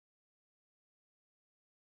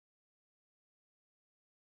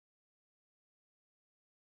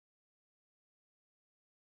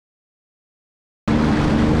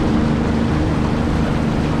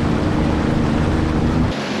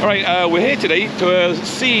Alright, we're here today to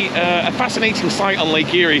see a fascinating site on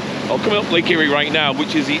Lake Erie, or coming up Lake Erie right now,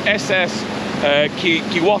 which is the SS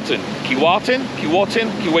Keewatin. Keewatin.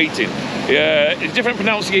 Different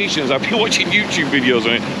pronunciations. I've been watching YouTube videos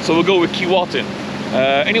on it, so we'll go with Keewatin.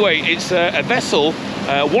 Anyway, it's a vessel,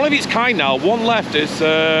 one of its kind now, one left. It's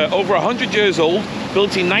over 100 years old,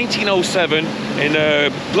 built in 1907 in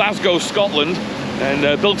Glasgow, Scotland,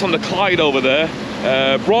 and built on the Clyde over there,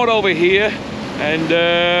 brought over here. And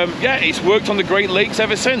yeah, it's worked on the Great Lakes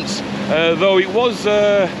ever since, though it was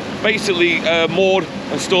basically moored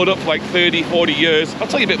and stored up for like 30-40 years. I'll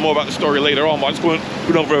tell you a bit more about the story later on, but I'm just going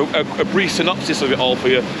over a brief synopsis of it all for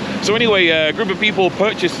you. So anyway, a group of people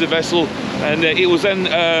purchased the vessel, and it was then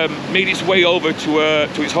made its way over to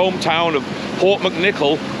its hometown of Port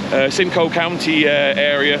McNichol, Simcoe County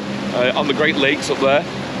area on the Great Lakes up there,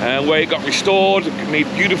 where it got restored,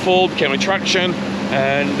 made beautiful, became an attraction.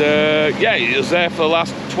 And yeah, it was there for the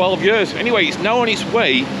last 12 years. Anyway, it's now on its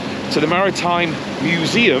way to the Maritime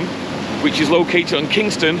Museum, which is located in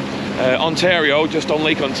Kingston, Ontario, just on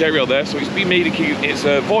Lake Ontario there. So it's been made its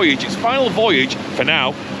voyage, its final voyage for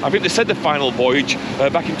now. I think they said the final voyage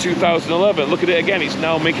back in 2011. Look at it again, it's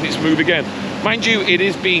now making its move again. Mind you, it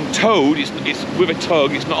is being towed, it's with a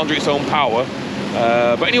tug, it's not under its own power.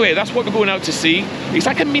 But anyway, that's what we're going out to see. It's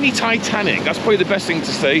like a mini Titanic. That's probably the best thing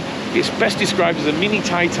to say. It's best described as a mini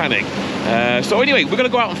Titanic. So anyway, we're going to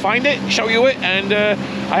go out and find it, show you it, and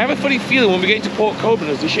I have a funny feeling when we get into Port Colborne,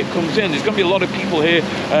 as the ship comes in, there's going to be a lot of people here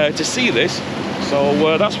to see this.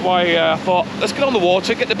 So that's why I thought, let's get on the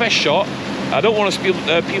water, get the best shot. I don't want to steal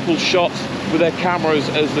people's shots with their cameras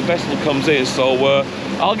as the vessel comes in, so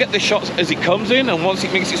I'll get the shots as it comes in, and once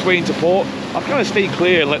it makes its way into port, I'll kind of stay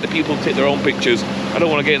clear and let the people take their own pictures. I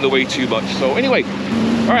don't want to get in the way too much. So anyway,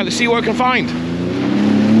 all right, let's see what I can find.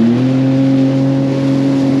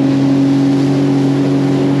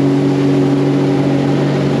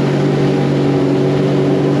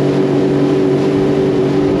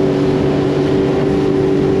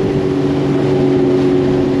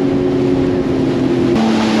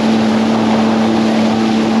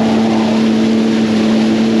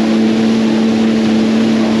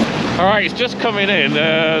 It's just coming in.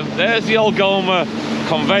 There's the old Goma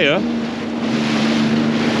conveyor,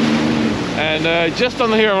 and just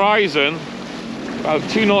on the horizon, about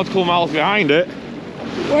 2 nautical miles behind it,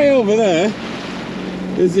 way over there,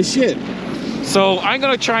 is the ship. So I'm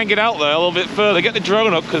going to try and get out there a little bit further, get the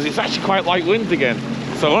drone up, because it's actually quite light winds again.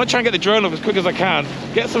 So I want to try and get the drone up as quick as I can,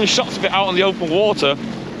 get some shots of it out on the open water,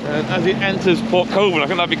 and as it enters Port Colborne. I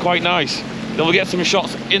think that'd be quite nice. Then we'll get some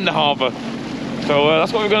shots in the harbour. So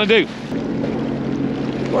that's what we're going to do.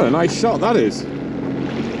 What a nice shot that is.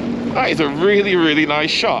 That is a really, really nice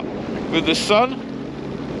shot. With the sun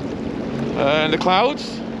and the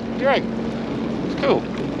clouds. You're right. It's cool.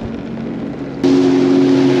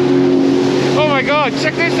 Oh my God,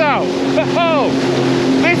 check this out. Oh,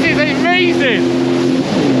 this is amazing.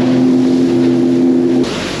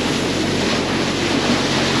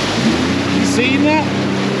 You seen that?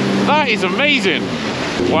 That is amazing.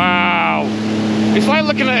 Wow. It's like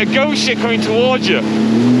looking at a ghost ship coming towards you.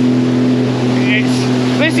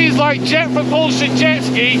 This is like jet propulsion jet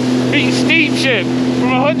ski being steamship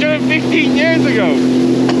from 115 years ago.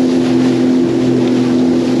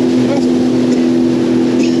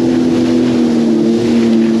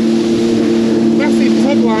 Massive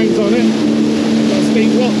tug lines on it.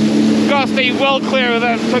 Gotta stay well clear of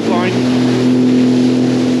that tug line.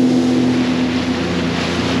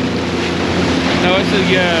 Now as the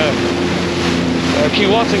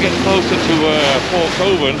Keewatin gets closer to Port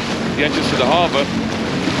Colborne, the entrance to the harbour,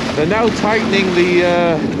 they're now tightening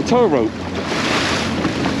the tow rope.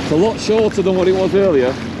 It's a lot shorter than what it was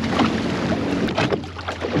earlier.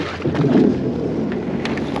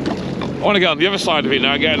 I want to get on the other side of it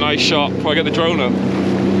now, get a nice shot before I get the drone up.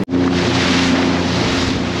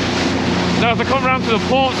 Now as I come around to the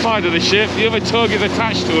port side of the ship, the other tug is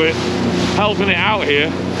attached to it, helping it out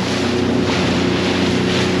here.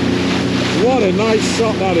 What a nice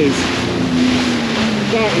shot that is.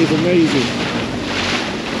 That is amazing.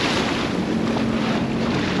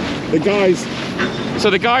 The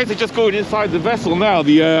guys are just going inside the vessel now.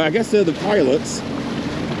 I guess they're the pilots.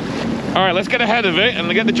 All right, let's get ahead of it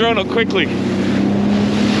and get the drone up quickly.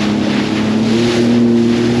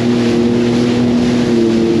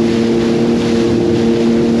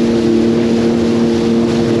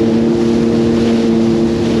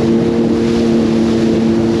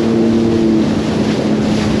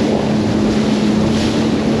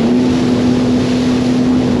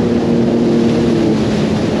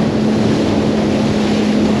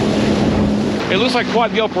 looks like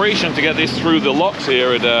quite the operation to get this through the locks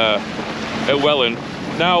here at Welland.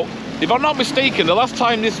 Now, if I'm not mistaken, the last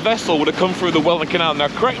time this vessel would have come through the Welland Canal, now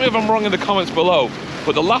correct me if I'm wrong in the comments below,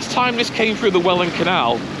 but the last time this came through the Welland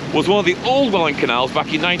Canal was one of the old Welland Canals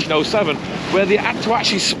back in 1907, where they had to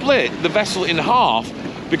actually split the vessel in half,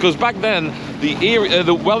 because back then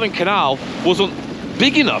the Welland Canal wasn't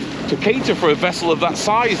big enough to cater for a vessel of that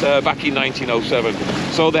size back in 1907.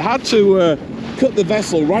 So they had to cut the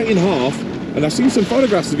vessel right in half, and I've seen some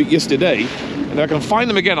photographs of it yesterday, and if I can find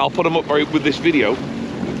them again, I'll put them up with this video.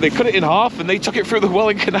 They cut it in half and they took it through the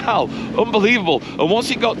Welland Canal. Unbelievable. And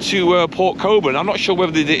once it got to Port Colborne, I'm not sure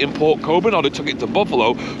whether they did it in Port Colborne or they took it to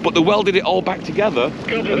Buffalo, but the welded it all back together,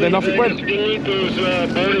 and then off it went. You need those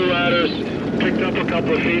boarding ladders picked up a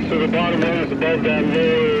couple of feet, so the bottom one is above that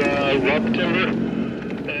lower rough timber.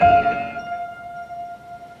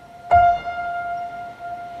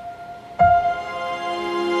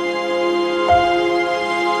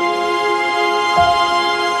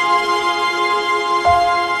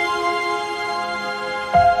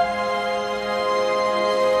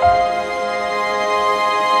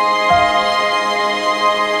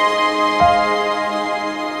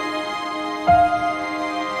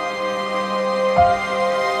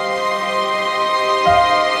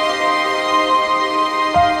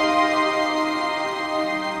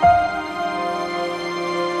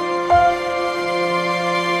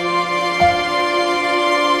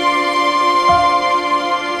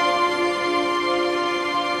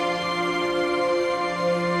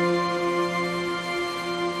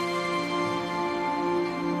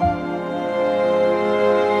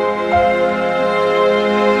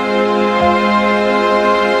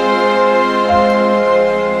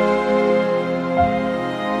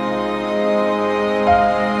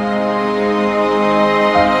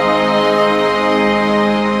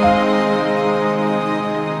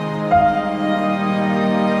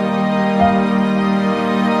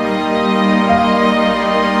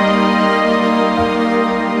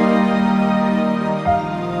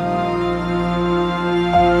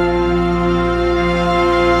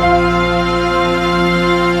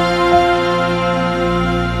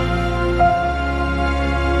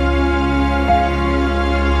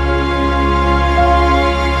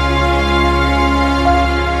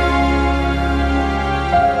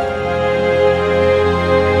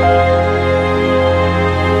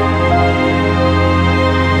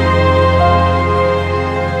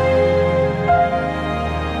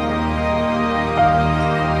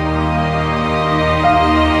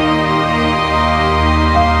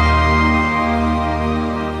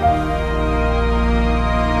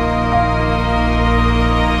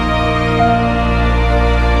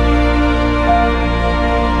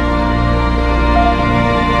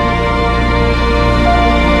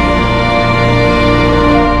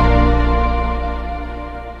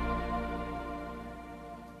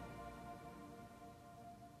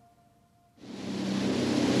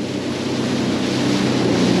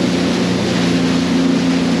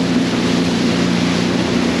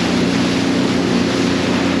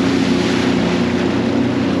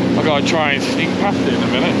 I'll try and sneak past it in a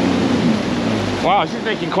minute. Wow, she's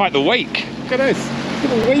making quite the wake. Look at this.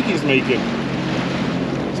 Look at the wake it's making.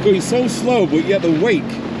 It's going so slow, but yet the wake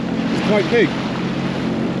is quite big.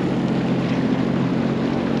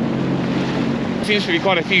 Seems to be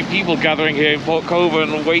quite a few people gathering here in Port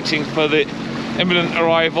Colborne, waiting for the imminent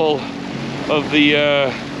arrival of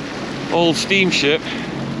the old steamship.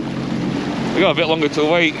 We've got a bit longer to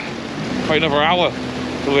wait, probably another hour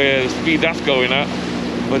to where the speed that's going at.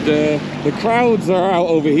 But the crowds are out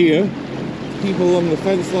over here. People along the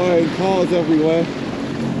fence line, cars everywhere.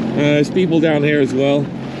 There's people down here as well.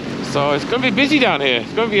 So it's going to be busy down here.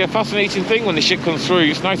 It's going to be a fascinating thing when the ship comes through.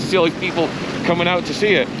 It's nice to see all these people coming out to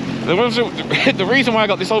see it. The reason why I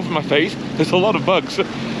got this over my face, there's a lot of bugs.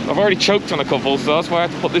 I've already choked on a couple, so that's why I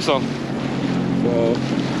had to put this on. So.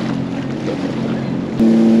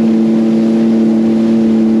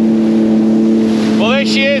 Well, there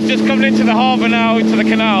she is, just coming into the harbour now, into the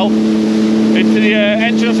canal, into the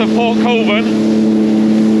entrance of Port Colborne.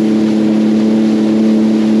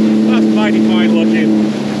 That's mighty fine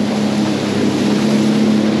looking.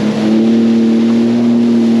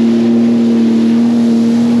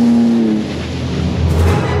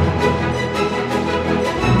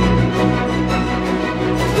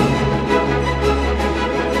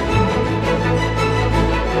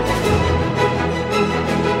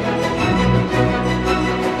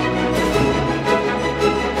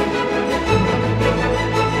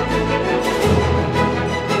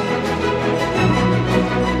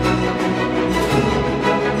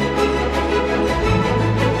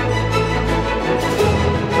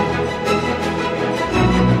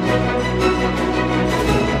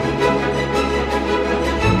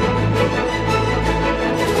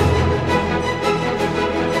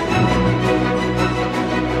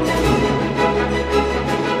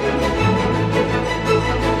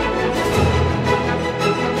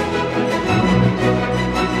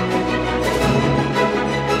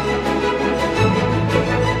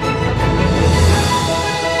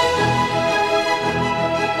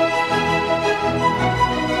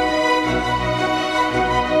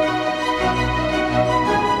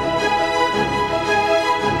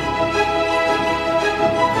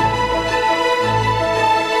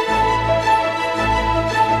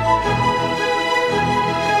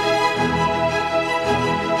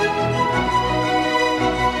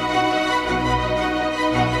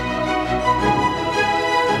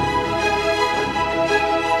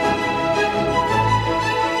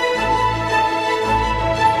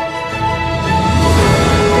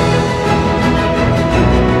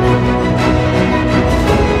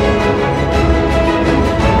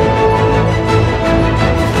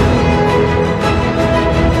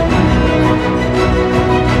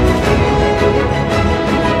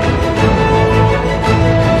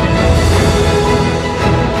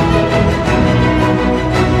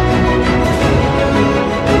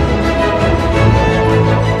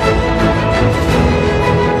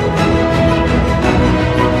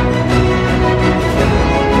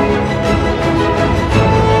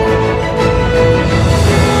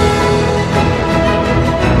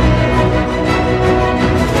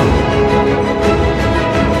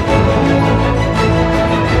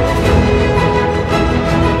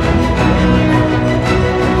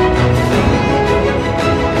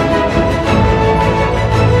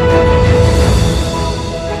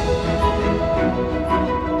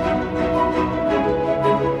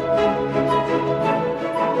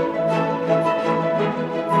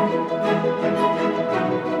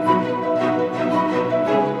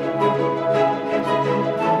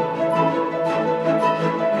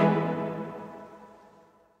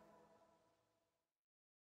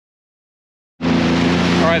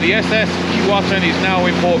 Right, the SS Keewatin is now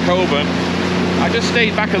in Port Colborne. I just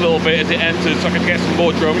stayed back a little bit as it entered so I could get some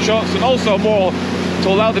more drone shots, and also more to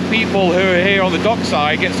allow the people who are here on the dock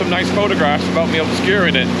side get some nice photographs without me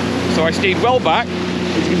obscuring it. So I stayed well back,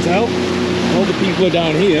 as you can tell. All the people are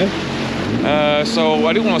down here. So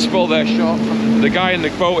I didn't want to spoil their shot. The guy in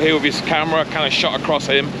the boat here with his camera kind of shot across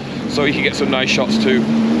him so he could get some nice shots too.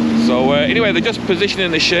 So anyway, they're just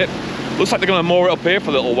positioning the ship. Looks like they're going to moor it up here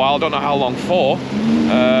for a little while. I don't know how long for,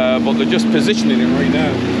 but they're just positioning it right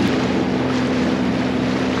now.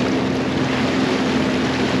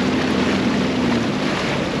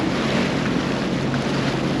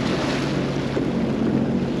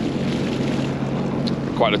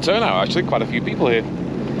 Quite a turnout actually, quite a few people here.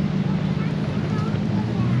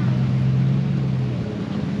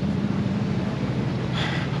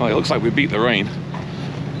 Well, it looks like we beat the rain.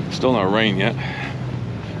 Still no rain yet.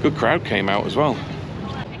 Good crowd came out as well.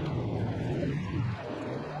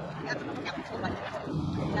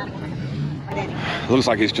 Looks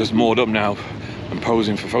like it's just moored up now and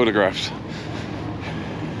posing for photographs.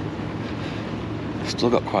 Still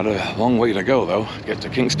got quite a long way to go though, to get to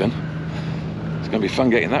Kingston. It's going to be fun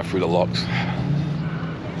getting that through the locks.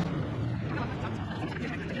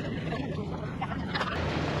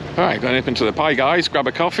 Alright, going up into the Pie Guys, grab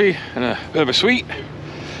a coffee and a bit of a sweet.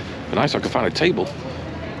 Be nice if I could find a table.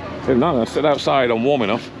 If not, I'll sit outside, I'm warm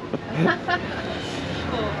enough.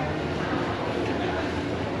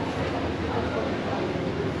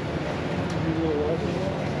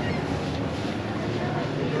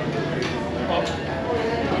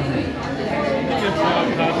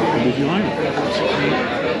 Would you like?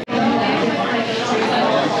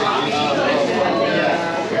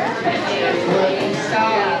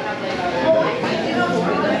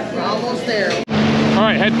 Almost there.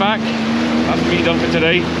 Alright, head back. That's me done for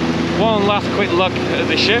today. One last quick look at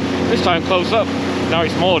the ship, this time close up. Now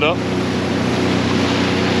it's moored up.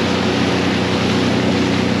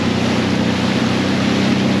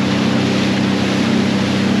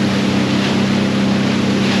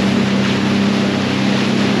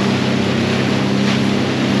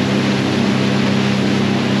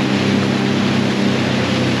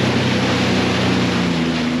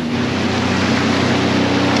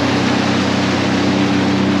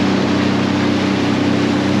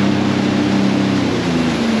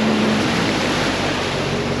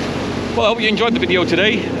 Well, I hope you enjoyed the video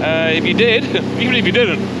today. If you did, even if you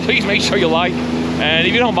didn't, please make sure you like. And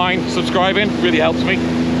if you don't mind subscribing, it really helps me.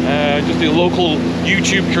 Just a local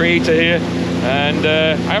YouTube creator here. And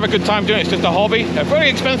I have a good time doing it. It's just a hobby, a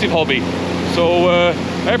very expensive hobby. So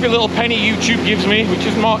every little penny YouTube gives me, which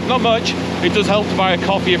is not much, it does help to buy a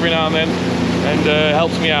coffee every now and then. And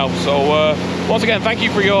helps me out. So once again, thank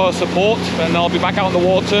you for your support. And I'll be back out on the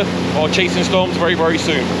water or chasing storms very, very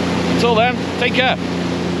soon. Until then, take care.